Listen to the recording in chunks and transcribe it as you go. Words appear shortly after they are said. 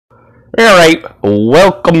Alright,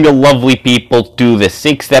 welcome you lovely people to the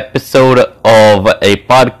 6th episode of a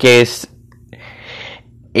podcast.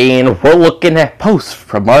 And we're looking at posts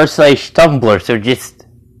from r/Tumblr, so just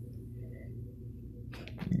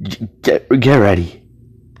get ready.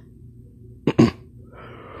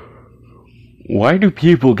 Why do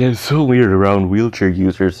people get so weird around wheelchair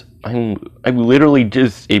users? I'm literally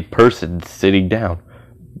just a person sitting down.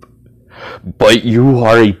 But you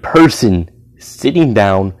are a person sitting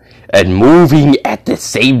down and moving at the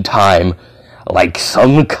same time, like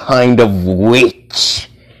some kind of witch.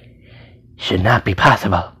 Should not be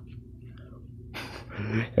possible.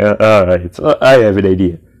 Alright, so I have an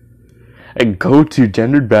idea. And go to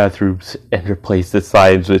gendered bathrooms and replace the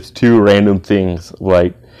signs with two random things,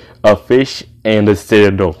 like a fish and a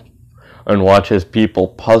sandal. And watch as people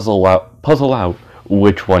puzzle out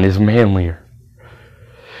which one is manlier.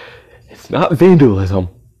 It's not vandalism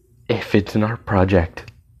if it's an art project.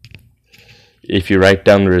 If you write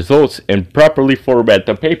down the results and properly format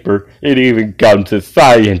the paper, it even counts as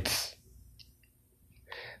science.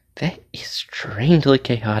 That is strangely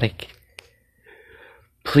chaotic.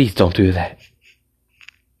 Please don't do that.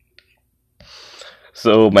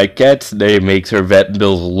 So my cat's name makes her vet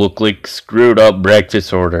bills look like screwed up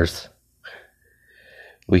breakfast orders.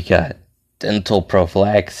 We got dental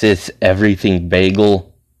prophylaxis, everything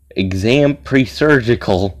bagel, exam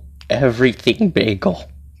pre-surgical, everything bagel.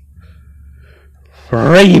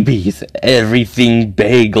 Rabies, everything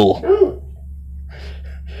bagel.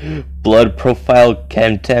 Blood profile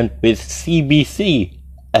content with CBC,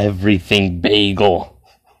 everything bagel.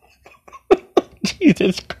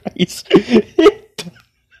 Jesus Christ.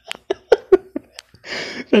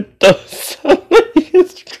 That does sound like a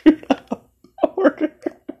screwed up order.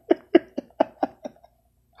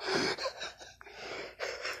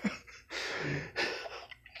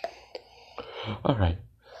 Alright.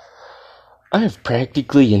 I have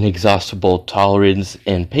practically inexhaustible tolerance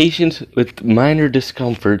and patience with minor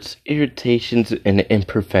discomforts, irritations, and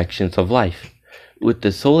imperfections of life, with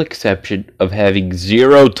the sole exception of having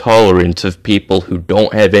zero tolerance of people who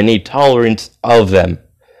don't have any tolerance of them.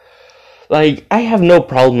 Like, I have no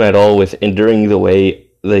problem at all with enduring the way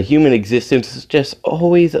the human existence is just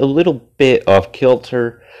always a little bit off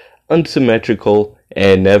kilter, unsymmetrical,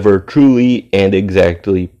 and never truly and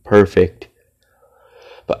exactly perfect.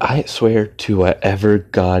 But I swear to whatever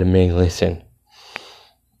God may listen,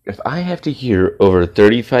 if I have to hear over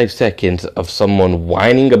 35 seconds of someone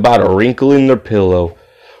whining about a wrinkle in their pillow,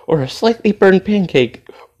 or a slightly burned pancake,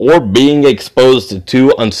 or being exposed to two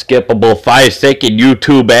unskippable 5-second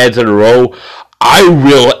YouTube ads in a row, I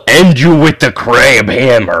will end you with the crab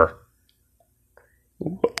hammer.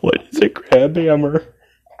 What is a crab hammer?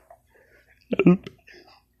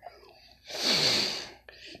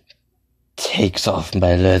 Takes off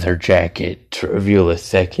my leather jacket to reveal a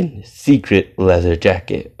second secret leather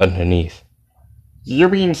jacket underneath. You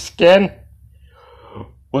mean skin?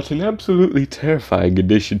 What an absolutely terrifying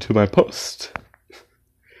addition to my post.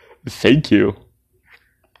 Thank you.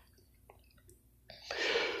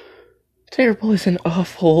 Terrible is an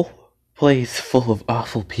awful place full of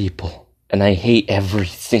awful people, and I hate every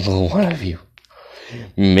single one of you.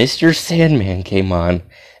 Mr. Sandman came on,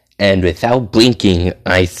 and without blinking,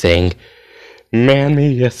 I sang, "Man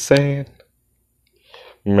me a sand,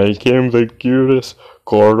 make him the cutest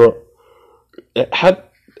corridor."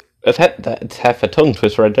 That's half a tongue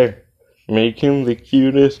twist right there. Make him the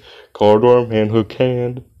cutest corridor man who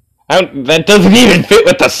can. That doesn't even fit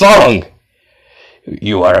with the song.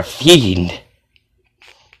 You are a fiend.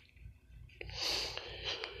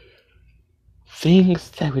 Things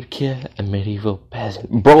that would kill a medieval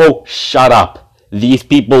peasant. Bro, shut up. These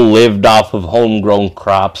people lived off of homegrown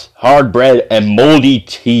crops, hard bread, and moldy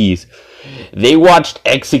cheese. They watched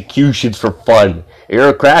executions for fun.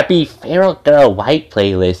 Your crappy Feral Girl White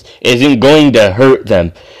playlist isn't going to hurt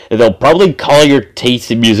them. They'll probably call your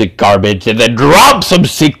taste in music garbage and then drop some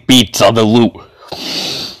sick beats on the loop.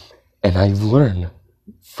 And I've learned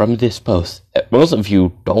from this post that most of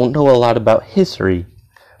you don't know a lot about history,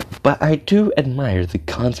 but I do admire the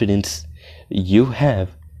confidence you have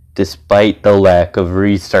despite the lack of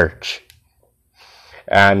research.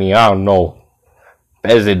 I mean, I don't know.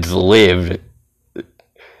 Peasants lived.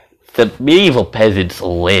 The medieval peasants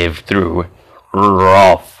lived through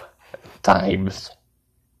rough times.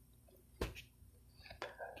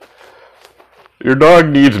 Your dog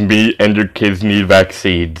needs meat and your kids need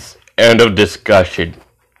vaccines. End of discussion.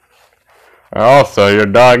 Also, your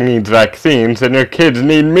dog needs vaccines and your kids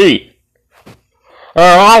need meat.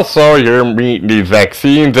 Also, your meat needs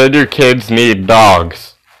vaccines and your kids need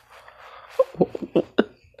dogs.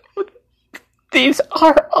 These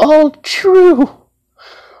are all true.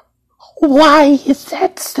 Why is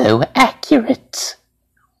that so accurate?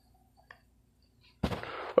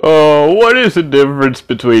 Oh, what is the difference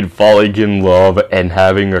between falling in love and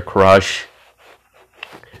having a crush?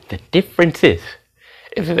 The difference is,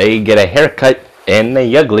 if they get a haircut and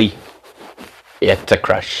they ugly, it's a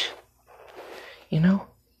crush. You know,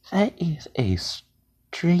 that is a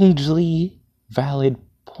strangely valid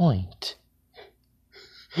point.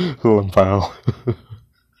 Wow.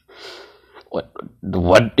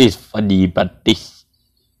 What is funny about this?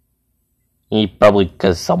 Probably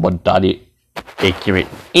because someone thought it accurate.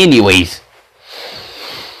 Anyways,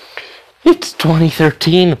 it's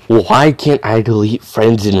 2013. Why can't I delete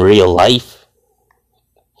friends in real life?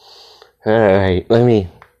 Alright, let me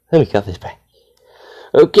cut this back.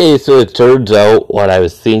 Okay, so it turns out what I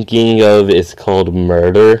was thinking of is called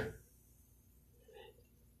murder.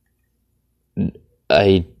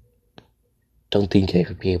 I don't think I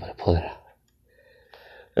would be able to pull it off.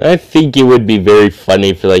 I think it would be very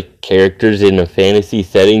funny for characters in a fantasy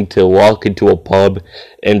setting to walk into a pub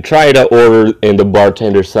and try to order, and the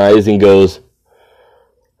bartender sighs and goes,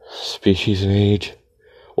 "Species and age,"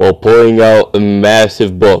 while pulling out a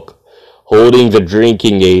massive book holding the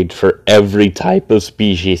drinking age for every type of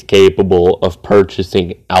species capable of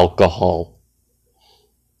purchasing alcohol.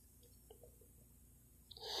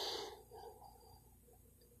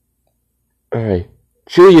 Alright.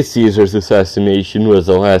 Julius Caesar's assassination was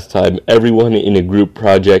the last time everyone in a group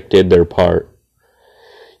project did their part.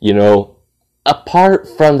 You know, apart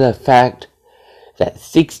from the fact that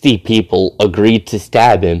 60 people agreed to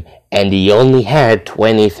stab him and he only had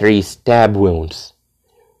 23 stab wounds.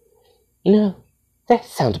 You know, that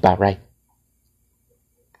sounds about right.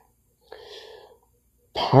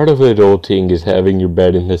 Part of adulting is having your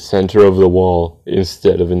bed in the center of the wall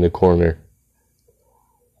instead of in the corner.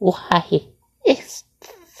 Why is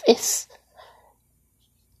this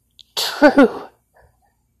true?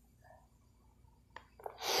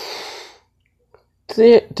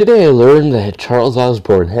 Today I learned that Charles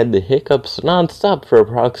Osborne had the hiccups nonstop for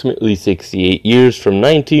approximately 68 years from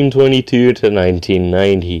 1922 to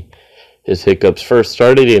 1990. His hiccups first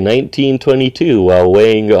started in 1922 while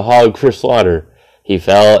weighing a hog for slaughter. He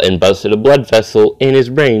fell and busted a blood vessel in his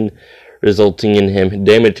brain, resulting in him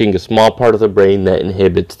damaging a small part of the brain that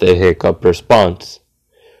inhibits the hiccup response.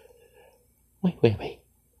 Wait.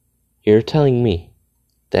 You're telling me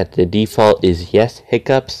that the default is yes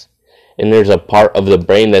hiccups, and there's a part of the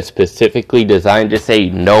brain that's specifically designed to say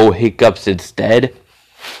no hiccups instead?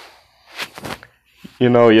 You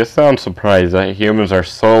know, you sound surprised that humans are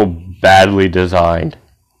so badly designed.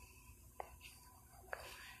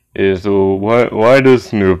 Why does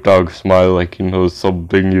Snoop Dogg smile like he knows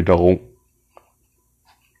something you don't?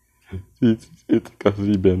 It's because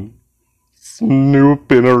he's been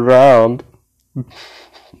snooping around.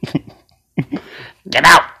 Get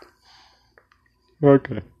out!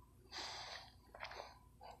 Okay.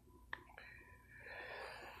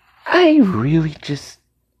 I really just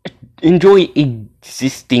enjoy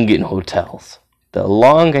existing in hotels. The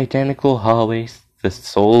long identical hallways, the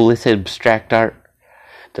soulless abstract art,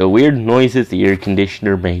 the weird noises the air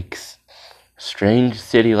conditioner makes, strange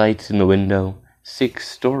city lights in the window, 6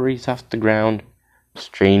 stories off the ground,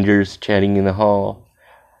 strangers chatting in the hall,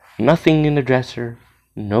 nothing in the dresser,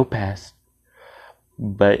 no past,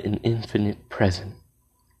 but an infinite present.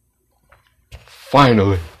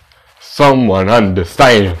 Finally, someone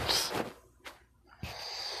understands.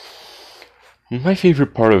 My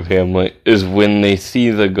favorite part of Hamlet is when they see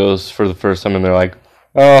the ghost for the first time and they're like,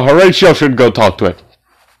 Horatio should go talk to it.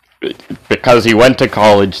 Because he went to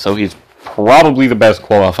college, so he's probably the best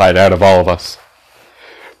qualified out of all of us.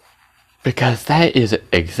 Because that is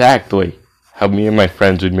exactly how me and my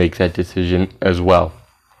friends would make that decision as well.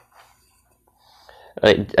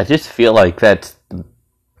 I just feel like that's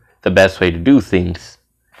the best way to do things.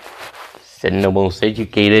 Send the most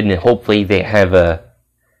educated, and hopefully they have a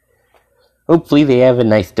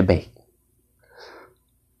nice debate.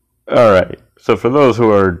 Alright, so for those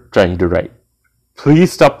who are trying to write,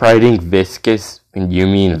 please stop writing viscous when you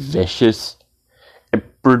mean vicious.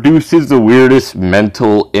 It produces the weirdest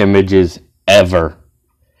mental images ever.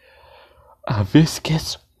 A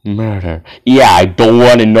viscous murder. Yeah, I don't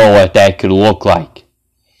want to know what that could look like.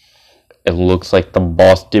 It looks like the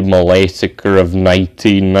Boston Massacre of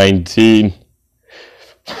 1919.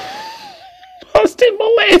 Boston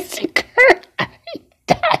Massacre! I'm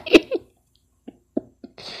dying.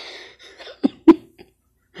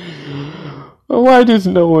 Why does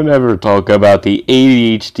no one ever talk about the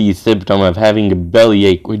ADHD symptom of having a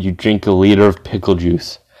bellyache when you drink a liter of pickle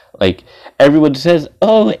juice? Like, everyone says,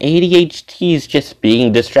 oh, ADHD is just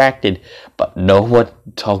being distracted, but no one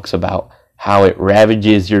talks about how it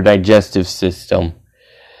ravages your digestive system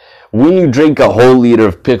when you drink a whole liter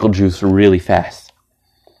of pickle juice really fast.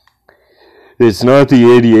 It's not the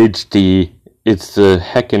ADHD, it's the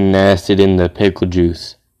heckin' acid in the pickle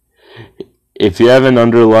juice. If you have an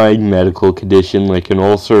underlying medical condition like an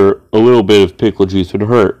ulcer, a little bit of pickle juice would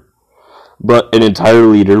hurt. But an entire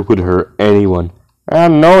liter would hurt anyone.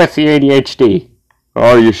 No, it's the ADHD.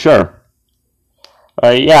 Are you sure?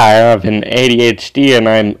 Yeah, I have an ADHD and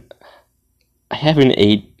I haven't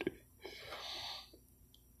ate.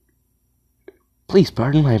 Please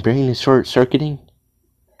pardon, my brain is short-circuiting.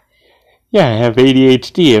 Yeah, I have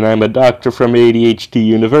ADHD and I'm a doctor from ADHD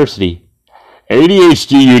University.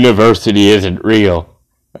 ADHD University isn't real.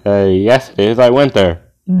 Yes it is, I went there.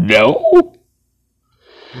 No?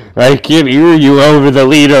 I can hear you over the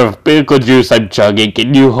liter of pickle juice I'm chugging.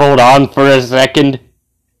 Can you hold on for a second?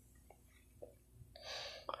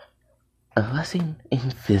 A lesson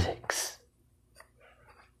in physics.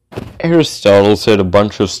 Aristotle said a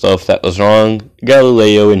bunch of stuff that was wrong.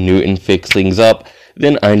 Galileo and Newton fixed things up.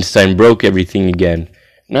 Then Einstein broke everything again.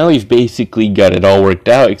 Now we've basically got it all worked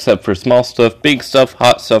out except for small stuff, big stuff,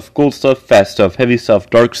 hot stuff, cold stuff, fast stuff, heavy stuff,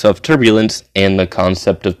 dark stuff, turbulence, and the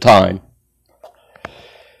concept of time.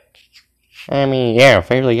 I mean, yeah,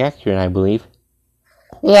 fairly accurate, I believe.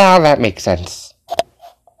 Yeah, that makes sense.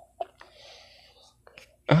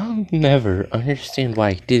 I'll never understand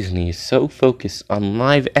why Disney is so focused on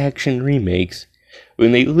live-action remakes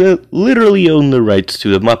when they literally own the rights to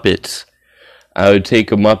the Muppets. I would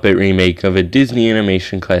take a Muppet remake of a Disney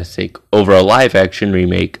animation classic over a live-action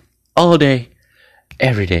remake all day,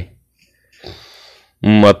 every day.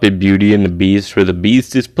 Muppet Beauty and the Beast, where the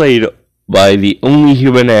Beast is played by the only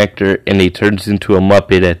human actor and he turns into a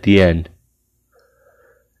Muppet at the end.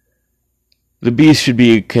 The Beast should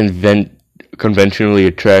be a conventionally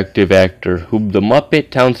attractive actor whom the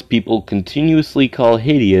Muppet townspeople continuously call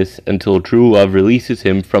hideous until true love releases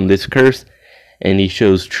him from this curse and he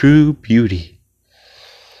shows true beauty.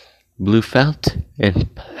 Blue felt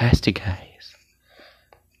and plastic eyes.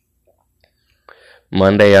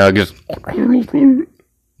 Monday, August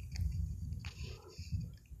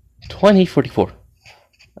 2044.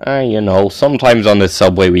 Sometimes on the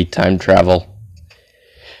subway we time travel.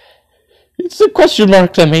 It's the question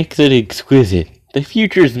mark that makes it exquisite. The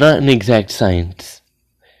future is not an exact science.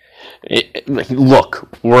 Look,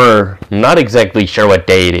 we're not exactly sure what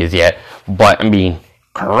day it is yet, but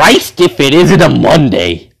Christ if it isn't a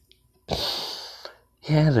Monday.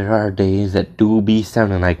 Yeah, there are days that do be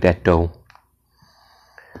sounding like that, though.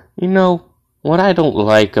 What I don't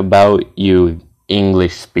like about you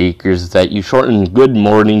English speakers is that you shorten good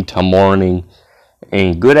morning to morning,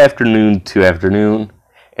 and good afternoon to afternoon,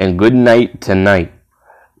 and good night to night,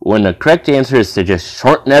 when the correct answer is to just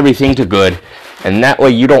shorten everything to good, and that way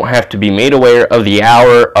you don't have to be made aware of the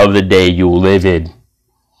hour of the day you live in.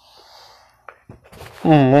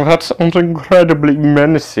 Well, that sounds incredibly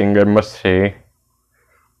menacing, I must say.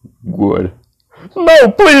 Good.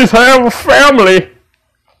 No, please, I have a family!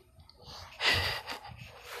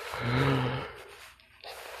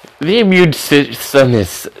 The immune system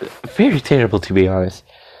is very terrible, to be honest.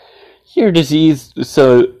 You're diseased,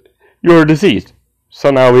 so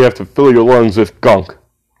now we have to fill your lungs with gunk.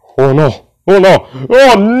 Oh no! Oh no!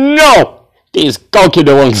 Oh no! These gunk in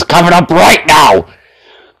the lungs coming up right now!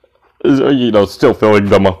 Still filling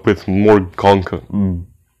them up with more gunk,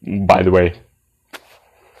 by the way.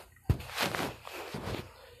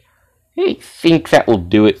 I think that will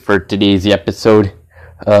do it for today's episode.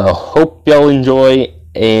 Hope y'all enjoy,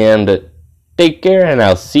 and take care, and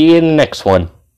I'll see you in the next one.